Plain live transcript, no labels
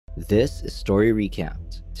This is Story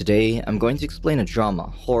Recapped. Today, I'm going to explain a drama,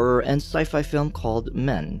 horror, and sci-fi film called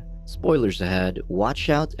Men. Spoilers ahead, watch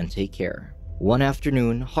out and take care. One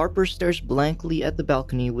afternoon, Harper stares blankly at the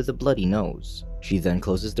balcony with a bloody nose. She then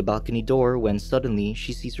closes the balcony door when suddenly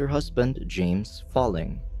she sees her husband, James,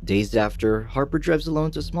 falling. Days after, Harper drives alone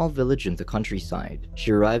to a small village in the countryside. She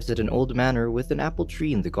arrives at an old manor with an apple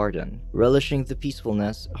tree in the garden. Relishing the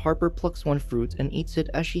peacefulness, Harper plucks one fruit and eats it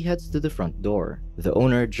as she heads to the front door. The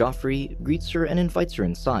owner, Joffrey, greets her and invites her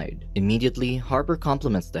inside. Immediately, Harper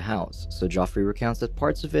compliments the house, so Joffrey recounts that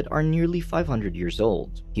parts of it are nearly 500 years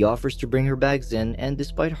old. He offers to bring her bags in, and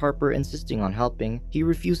despite Harper insisting on helping, he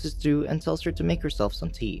refuses to and tells her to make herself some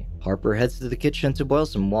tea. Harper heads to the kitchen to boil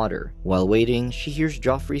some water. While waiting, she hears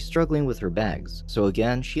Joffrey struggling with her bags, so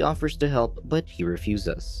again she offers to help, but he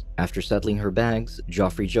refuses. After settling her bags,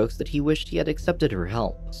 Joffrey jokes that he wished he had accepted her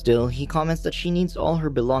help. Still, he comments that she needs all her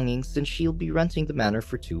belongings since she'll be renting the manor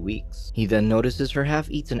for 2 weeks. He then notices her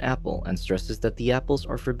half-eaten apple and stresses that the apples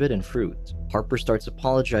are forbidden fruit. Harper starts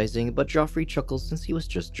apologizing, but Joffrey chuckles since he was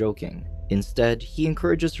just joking. Instead, he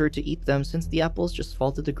encourages her to eat them since the apples just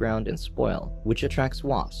fall to the ground and spoil, which attracts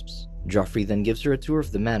wasps. Joffrey then gives her a tour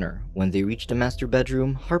of the manor. When they reach the master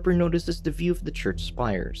bedroom, Harper notices the view of the church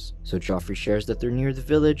spires, so Joffrey shares that they're near the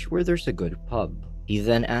village where there's a good pub. He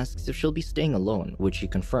then asks if she'll be staying alone, which she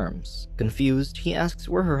confirms. Confused, he asks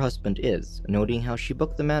where her husband is, noting how she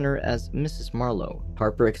booked the manor as Mrs. Marlowe.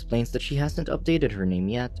 Harper explains that she hasn't updated her name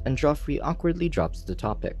yet, and Joffrey awkwardly drops the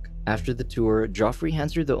topic. After the tour, Joffrey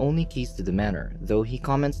hands her the only keys to the manor, though he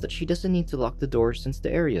comments that she doesn't need to lock the door since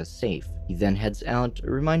the area is safe. He then heads out,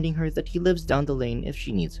 reminding her that he lives down the lane if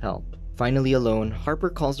she needs help. Finally alone,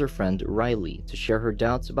 Harper calls her friend Riley to share her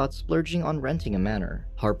doubts about splurging on renting a manor.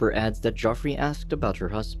 Harper adds that Joffrey asked about her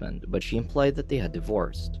husband, but she implied that they had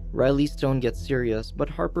divorced. Riley's tone gets serious, but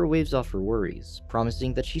Harper waves off her worries,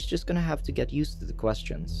 promising that she's just gonna have to get used to the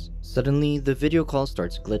questions. Suddenly, the video call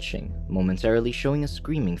starts glitching, momentarily showing a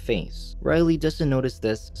screaming face. Riley doesn't notice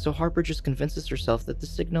this, so Harper just convinces herself that the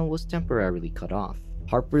signal was temporarily cut off.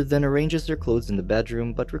 Harper then arranges her clothes in the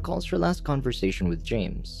bedroom, but recalls her last conversation with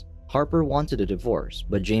James. Harper wanted a divorce,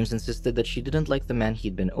 but James insisted that she didn't like the man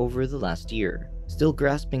he'd been over the last year. Still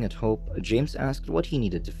grasping at hope, James asked what he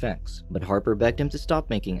needed to fix, but Harper begged him to stop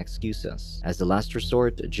making excuses. As a last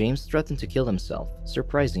resort, James threatened to kill himself,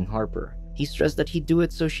 surprising Harper. He stressed that he'd do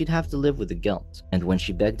it so she'd have to live with the guilt, and when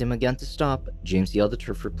she begged him again to stop, James yelled at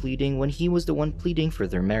her for pleading when he was the one pleading for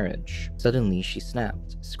their marriage. Suddenly, she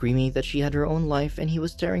snapped, screaming that she had her own life and he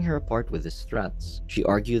was tearing her apart with his threats. She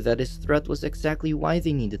argued that his threat was exactly why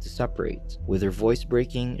they needed to separate. With her voice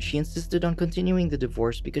breaking, she insisted on continuing the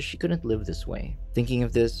divorce because she couldn't live this way. Thinking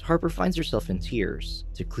of this, Harper finds herself in tears.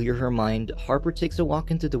 To clear her mind, Harper takes a walk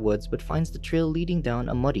into the woods but finds the trail leading down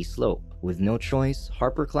a muddy slope. With no choice,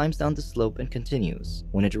 Harper climbs down the slope and continues.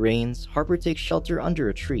 When it rains, Harper takes shelter under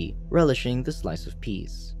a tree, relishing the slice of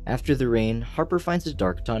peace. After the rain, Harper finds a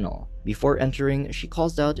dark tunnel. Before entering, she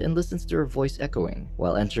calls out and listens to her voice echoing.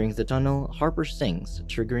 While entering the tunnel, Harper sings,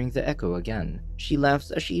 triggering the echo again. She laughs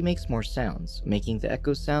as she makes more sounds, making the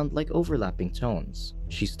echoes sound like overlapping tones.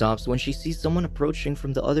 She stops when she sees someone approaching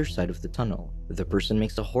from the other side of the tunnel. The person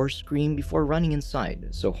makes a hoarse scream before running inside,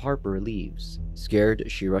 so Harper leaves. Scared,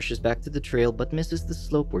 she rushes back to the trail but misses the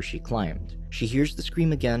slope where she climbed. She hears the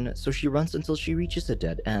scream again, so she runs until she reaches a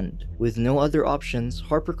dead end. With no other options,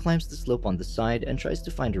 Harper climbs the slope on the side and tries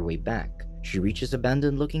to find her way back. She reaches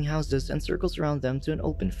abandoned-looking houses and circles around them to an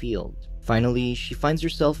open field. Finally, she finds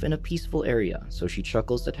herself in a peaceful area, so she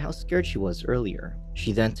chuckles at how scared she was earlier.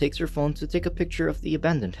 She then takes her phone to take a picture of the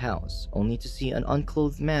abandoned house, only to see an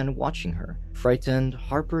unclothed man watching her. Frightened,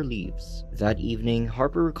 Harper leaves. That evening,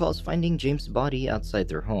 Harper recalls finding James' body outside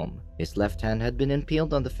their home. His left hand had been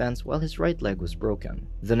impaled on the fence while his right leg was broken.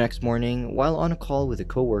 The next morning, while on a call with a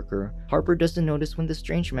coworker, Harper doesn't notice when the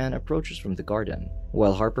strange man approaches from the garden.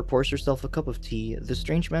 While Harper pours herself a cup of tea, the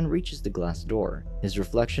strange man reaches the glass door. His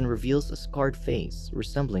reflection reveals a scarred face,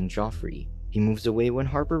 resembling Joffrey. He moves away when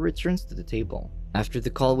Harper returns to the table. After the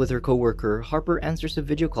call with her coworker, Harper answers a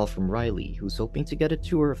video call from Riley, who's hoping to get a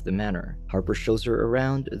tour of the manor. Harper shows her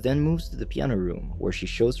around, then moves to the piano room, where she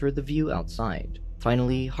shows her the view outside.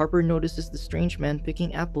 Finally, Harper notices the strange man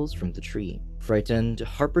picking apples from the tree. Frightened,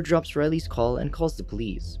 Harper drops Riley's call and calls the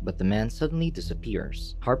police, but the man suddenly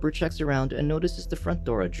disappears. Harper checks around and notices the front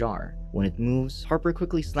door ajar. When it moves, Harper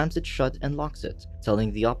quickly slams it shut and locks it,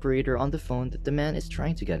 telling the operator on the phone that the man is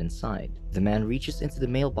trying to get inside. The man reaches into the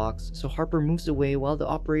mailbox, so Harper moves away while the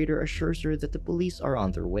operator assures her that the police are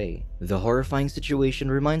on their way. The horrifying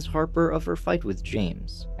situation reminds Harper of her fight with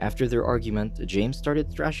James. After their argument, James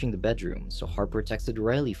started thrashing the bedroom, so Harper texted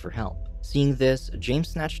Riley for help. Seeing this, James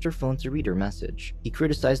snatched her phone to read her message. He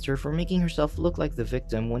criticized her for making herself look like the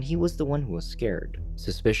victim when he was the one who was scared.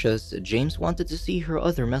 Suspicious, James wanted to see her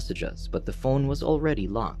other messages, but the phone was already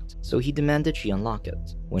locked, so he demanded she unlock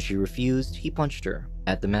it. When she refused, he punched her.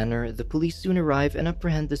 At the manor, the police soon arrive and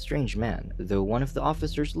apprehend the strange man, though one of the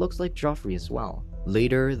officers looks like Joffrey as well.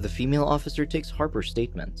 Later, the female officer takes Harper's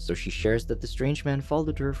statement, so she shares that the strange man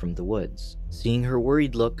followed her from the woods. Seeing her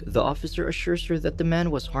worried look, the officer assures her that the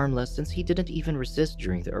man was harmless since he didn't even resist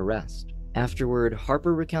during the arrest. Afterward,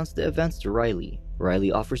 Harper recounts the events to Riley.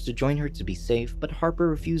 Riley offers to join her to be safe, but Harper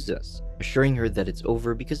refuses, assuring her that it's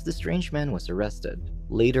over because the strange man was arrested.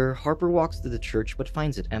 Later, Harper walks to the church but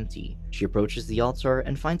finds it empty. She approaches the altar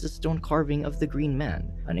and finds a stone carving of the Green Man,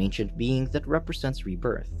 an ancient being that represents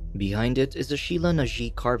rebirth. Behind it is a Sheila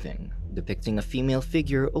Najee carving, depicting a female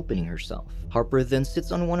figure opening herself. Harper then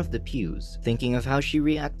sits on one of the pews, thinking of how she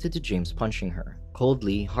reacted to James punching her.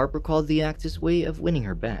 Coldly, Harper called the act his way of winning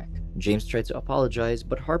her back. James tried to apologize,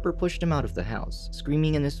 but Harper pushed him out of the house,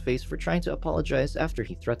 screaming in his face for trying to apologize after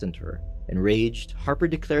he threatened her. Enraged, Harper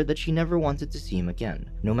declared that she never wanted to see him again,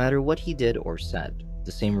 no matter what he did or said.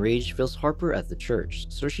 The same rage fills Harper at the church,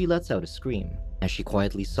 so she lets out a scream. As she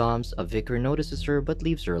quietly sobs, a vicar notices her but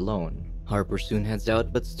leaves her alone. Harper soon heads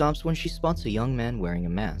out but stops when she spots a young man wearing a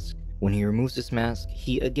mask. When he removes his mask,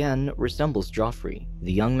 he again resembles Joffrey.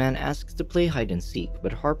 The young man asks to play hide and seek,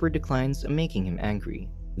 but Harper declines, making him angry.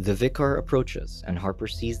 The vicar approaches, and Harper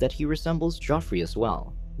sees that he resembles Joffrey as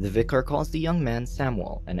well. The vicar calls the young man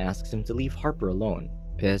Samuel and asks him to leave Harper alone.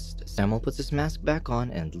 Pissed, Samuel puts his mask back on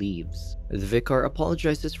and leaves. The vicar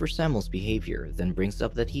apologizes for Samuel's behavior, then brings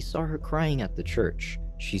up that he saw her crying at the church.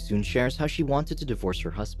 She soon shares how she wanted to divorce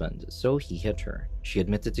her husband, so he hit her. She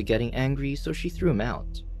admitted to getting angry, so she threw him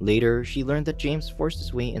out. Later, she learned that James forced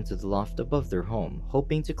his way into the loft above their home,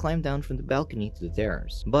 hoping to climb down from the balcony to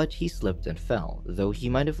theirs, but he slipped and fell, though he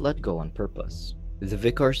might have let go on purpose. The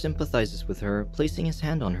vicar sympathizes with her, placing his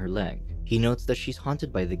hand on her leg. He notes that she's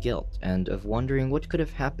haunted by the guilt and of wondering what could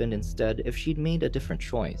have happened instead if she'd made a different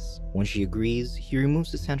choice. When she agrees, he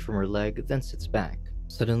removes his hand from her leg, then sits back.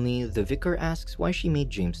 Suddenly, the vicar asks why she made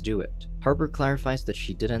James do it. Harper clarifies that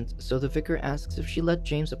she didn't, so the vicar asks if she let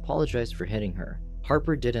James apologize for hitting her.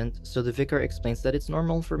 Harper didn't, so the vicar explains that it's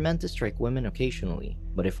normal for men to strike women occasionally,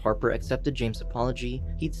 but if Harper accepted James' apology,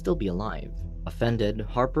 he'd still be alive. Offended,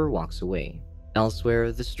 Harper walks away.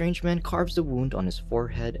 Elsewhere, the strange man carves a wound on his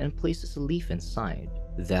forehead and places a leaf inside.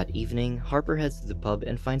 That evening, Harper heads to the pub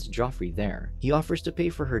and finds Joffrey there. He offers to pay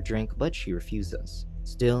for her drink, but she refuses.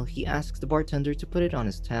 Still, he asks the bartender to put it on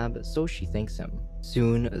his tab, so she thanks him.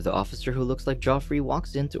 Soon, the officer who looks like Joffrey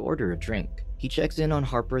walks in to order a drink. He checks in on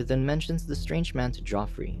Harper, then mentions the strange man to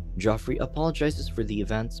Joffrey. Joffrey apologizes for the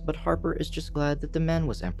events, but Harper is just glad that the man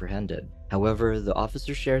was apprehended. However, the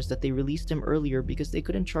officer shares that they released him earlier because they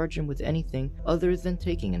couldn't charge him with anything other than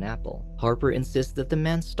taking an apple. Harper insists that the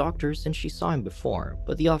man stalked her since she saw him before,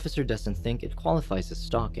 but the officer doesn't think it qualifies as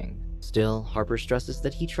stalking. Still, Harper stresses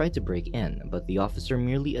that he tried to break in, but the officer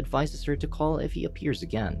merely advises her to call if he appears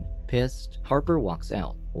again. Pissed, Harper walks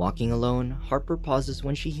out. Walking alone, Harper pauses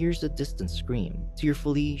when she hears a distant scream.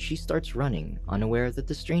 Tearfully, she starts running, unaware that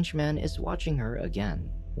the strange man is watching her again.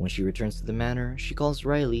 When she returns to the manor, she calls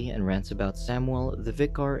Riley and rants about Samuel, the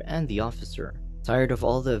vicar, and the officer. Tired of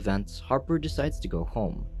all the events, Harper decides to go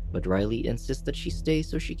home, but Riley insists that she stay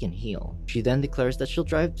so she can heal. She then declares that she'll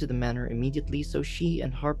drive to the manor immediately so she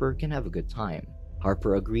and Harper can have a good time.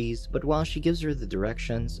 Harper agrees, but while she gives her the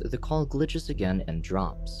directions, the call glitches again and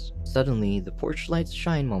drops. Suddenly, the porch lights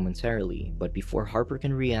shine momentarily, but before Harper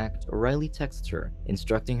can react, Riley texts her,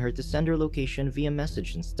 instructing her to send her location via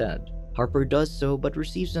message instead. Harper does so, but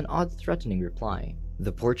receives an odd threatening reply.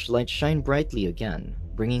 The porch lights shine brightly again,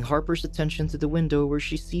 bringing Harper's attention to the window where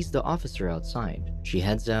she sees the officer outside. She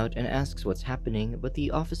heads out and asks what's happening, but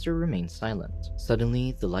the officer remains silent.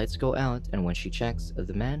 Suddenly, the lights go out, and when she checks,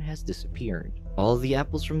 the man has disappeared. All the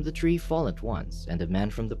apples from the tree fall at once, and a man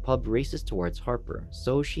from the pub races towards Harper,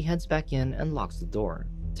 so she heads back in and locks the door.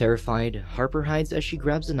 Terrified, Harper hides as she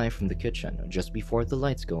grabs a knife from the kitchen just before the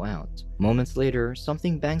lights go out. Moments later,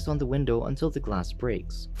 something bangs on the window until the glass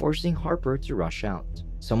breaks, forcing Harper to rush out.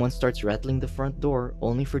 Someone starts rattling the front door,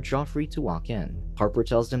 only for Joffrey to walk in. Harper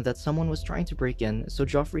tells him that someone was trying to break in, so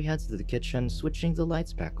Joffrey heads to the kitchen, switching the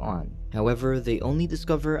lights back on. However, they only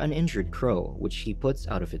discover an injured crow, which he puts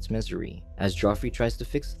out of its misery. As Joffrey tries to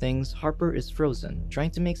fix things, Harper is frozen,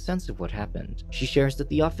 trying to make sense of what happened. She shares that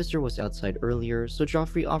the officer was outside earlier, so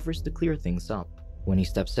Joffrey offers to clear things up. When he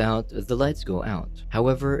steps out, the lights go out.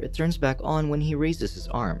 However, it turns back on when he raises his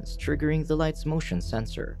arms, triggering the light's motion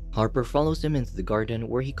sensor. Harper follows him into the garden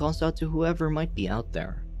where he calls out to whoever might be out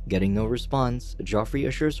there. Getting no response, Joffrey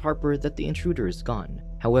assures Harper that the intruder is gone.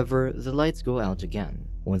 However, the lights go out again.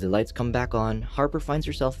 When the lights come back on, Harper finds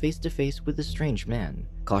herself face to face with a strange man.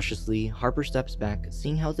 Cautiously, Harper steps back,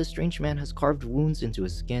 seeing how the strange man has carved wounds into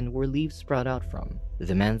his skin where leaves sprout out from.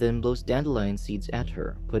 The man then blows dandelion seeds at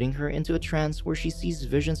her, putting her into a trance where she sees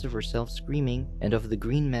visions of herself screaming and of the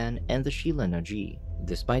Green Man and the Sheila Najee.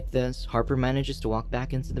 Despite this, Harper manages to walk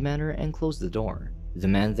back into the manor and close the door. The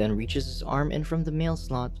man then reaches his arm in from the mail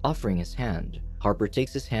slot, offering his hand. Harper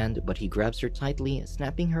takes his hand, but he grabs her tightly,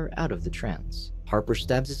 snapping her out of the trance. Harper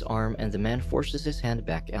stabs his arm and the man forces his hand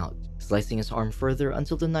back out, slicing his arm further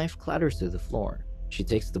until the knife clatters to the floor. She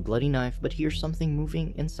takes the bloody knife but hears something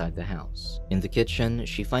moving inside the house. In the kitchen,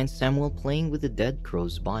 she finds Samuel playing with the dead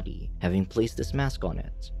crow's body, having placed his mask on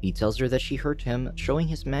it. He tells her that she hurt him, showing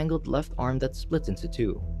his mangled left arm that split into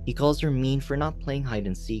two. He calls her mean for not playing hide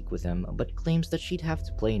and seek with him, but claims that she'd have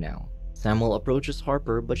to play now. Samuel approaches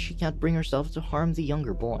Harper, but she can't bring herself to harm the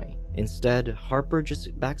younger boy. Instead, Harper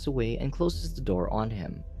just backs away and closes the door on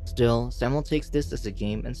him. Still, Samuel takes this as a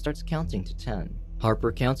game and starts counting to 10.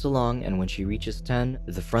 Harper counts along, and when she reaches 10,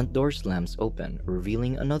 the front door slams open,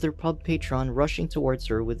 revealing another pub patron rushing towards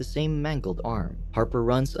her with the same mangled arm. Harper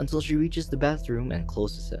runs until she reaches the bathroom and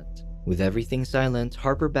closes it. With everything silent,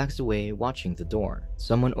 Harper backs away, watching the door.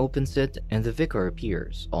 Someone opens it, and the vicar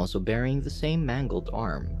appears, also bearing the same mangled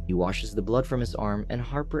arm. He washes the blood from his arm, and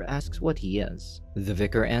Harper asks what he is. The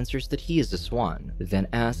vicar answers that he is a swan, then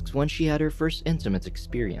asks when she had her first intimate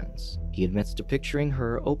experience. He admits to picturing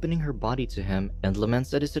her opening her body to him and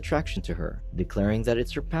laments at his attraction to her, declaring that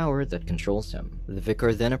it's her power that controls him. The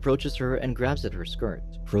vicar then approaches her and grabs at her skirt.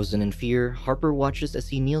 Frozen in fear, Harper watches as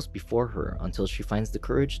he kneels before her until she finds the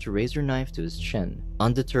courage to raise her knife to his chin.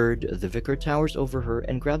 Undeterred, the vicar towers over her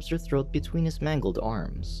and grabs her throat between his mangled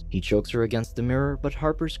arms. He chokes her against the mirror, but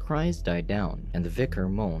Harper's cries die down, and the vicar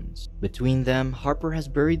moans. Between them, Harper has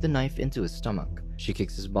buried the knife into his stomach. She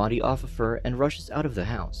kicks his body off of her and rushes out of the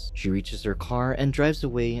house. She reaches her car and drives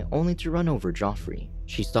away, only to run over Joffrey.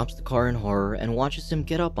 She stops the car in horror and watches him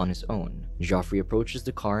get up on his own. Joffrey approaches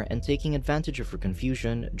the car and, taking advantage of her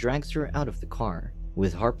confusion, drags her out of the car.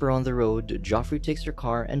 With Harper on the road, Joffrey takes her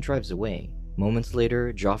car and drives away. Moments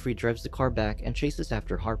later, Joffrey drives the car back and chases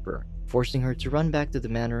after Harper, forcing her to run back to the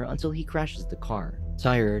manor until he crashes the car.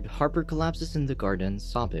 Tired, Harper collapses in the garden,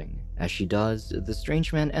 sobbing. As she does, the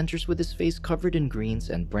strange man enters with his face covered in greens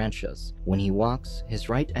and branches. When he walks, his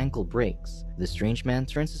right ankle breaks. The strange man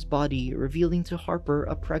turns his body, revealing to Harper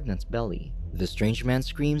a pregnant belly. The strange man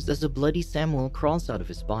screams as a bloody Samuel crawls out of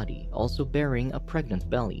his body, also bearing a pregnant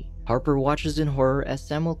belly. Harper watches in horror as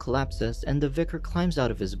Samuel collapses and the vicar climbs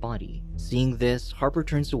out of his body. Seeing this, Harper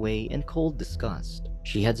turns away in cold disgust.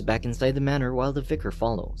 She heads back inside the manor while the vicar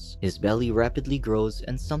follows. His belly rapidly grows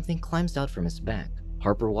and something climbs out from his back.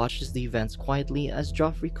 Harper watches the events quietly as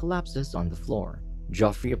Joffrey collapses on the floor.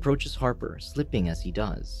 Joffrey approaches Harper, slipping as he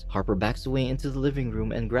does. Harper backs away into the living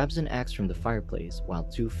room and grabs an axe from the fireplace, while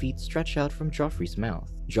 2 feet stretch out from Joffrey's mouth.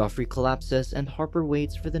 Joffrey collapses and Harper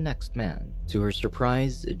waits for the next man. To her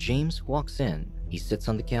surprise, James walks in. He sits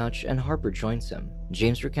on the couch and Harper joins him.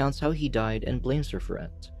 James recounts how he died and blames her for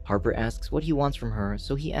it. Harper asks what he wants from her,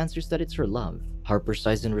 so he answers that it's her love. Harper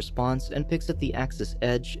sighs in response and picks at the axe's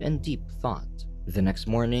edge in deep thought. The next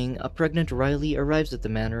morning, a pregnant Riley arrives at the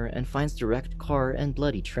manor and finds the wrecked car and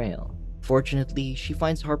bloody trail. Fortunately, she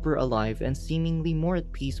finds Harper alive and seemingly more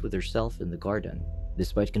at peace with herself in the garden.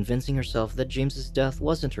 Despite convincing herself that James's death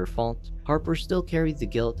wasn't her fault, Harper still carried the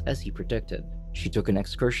guilt as he predicted. She took an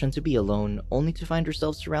excursion to be alone, only to find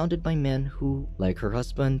herself surrounded by men who, like her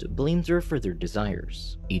husband, blamed her for their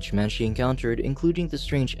desires. Each man she encountered, including the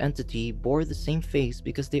strange entity, bore the same face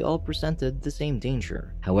because they all presented the same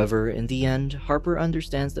danger. However, in the end, Harper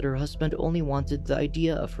understands that her husband only wanted the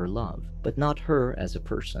idea of her love, but not her as a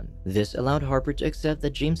person. This allowed Harper to accept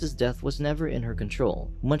that James's death was never in her control,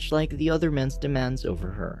 much like the other men's demands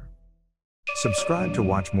over her. Subscribe to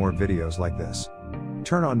watch more videos like this.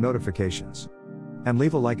 Turn on notifications. And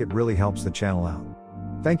leave a like, it really helps the channel out.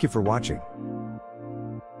 Thank you for watching.